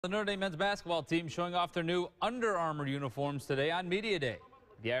The Notre Dame men's basketball team showing off their new Under Armour uniforms today on Media Day.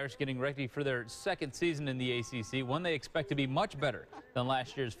 The Irish getting ready for their second season in the ACC, one they expect to be much better than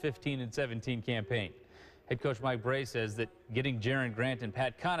last year's 15-17 campaign. Head coach Mike Brey says that getting Jaron Grant and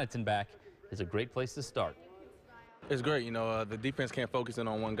Pat Connaughton back is a great place to start. It's great, the defense can't focus in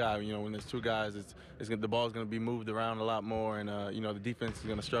on one guy. When there's two guys, the ball's going to be moved around a lot more, and the defense is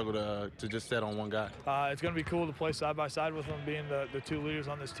going to struggle to just set on one guy. It's going to be cool to play side by side with them, being the two leaders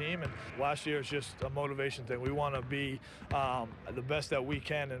on this team. And last year is just a motivation thing. We want to be the best that we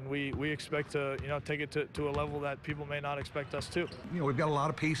can, and we expect to take it to a level that people may not expect us to. We've got a lot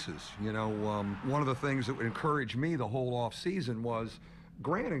of pieces. One of the things that would encourage me the whole off season was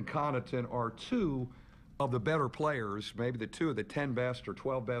Grant and Connaughton are two of the better players, maybe the two of the 10 best or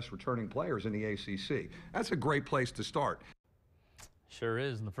 12 best returning players in the ACC. That's a great place to start. Sure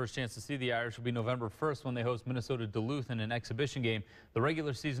is, and the first chance to see the Irish will be November 1st when they host Minnesota Duluth in an exhibition game. The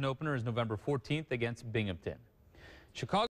regular season opener is November 14th against Binghamton. Chicago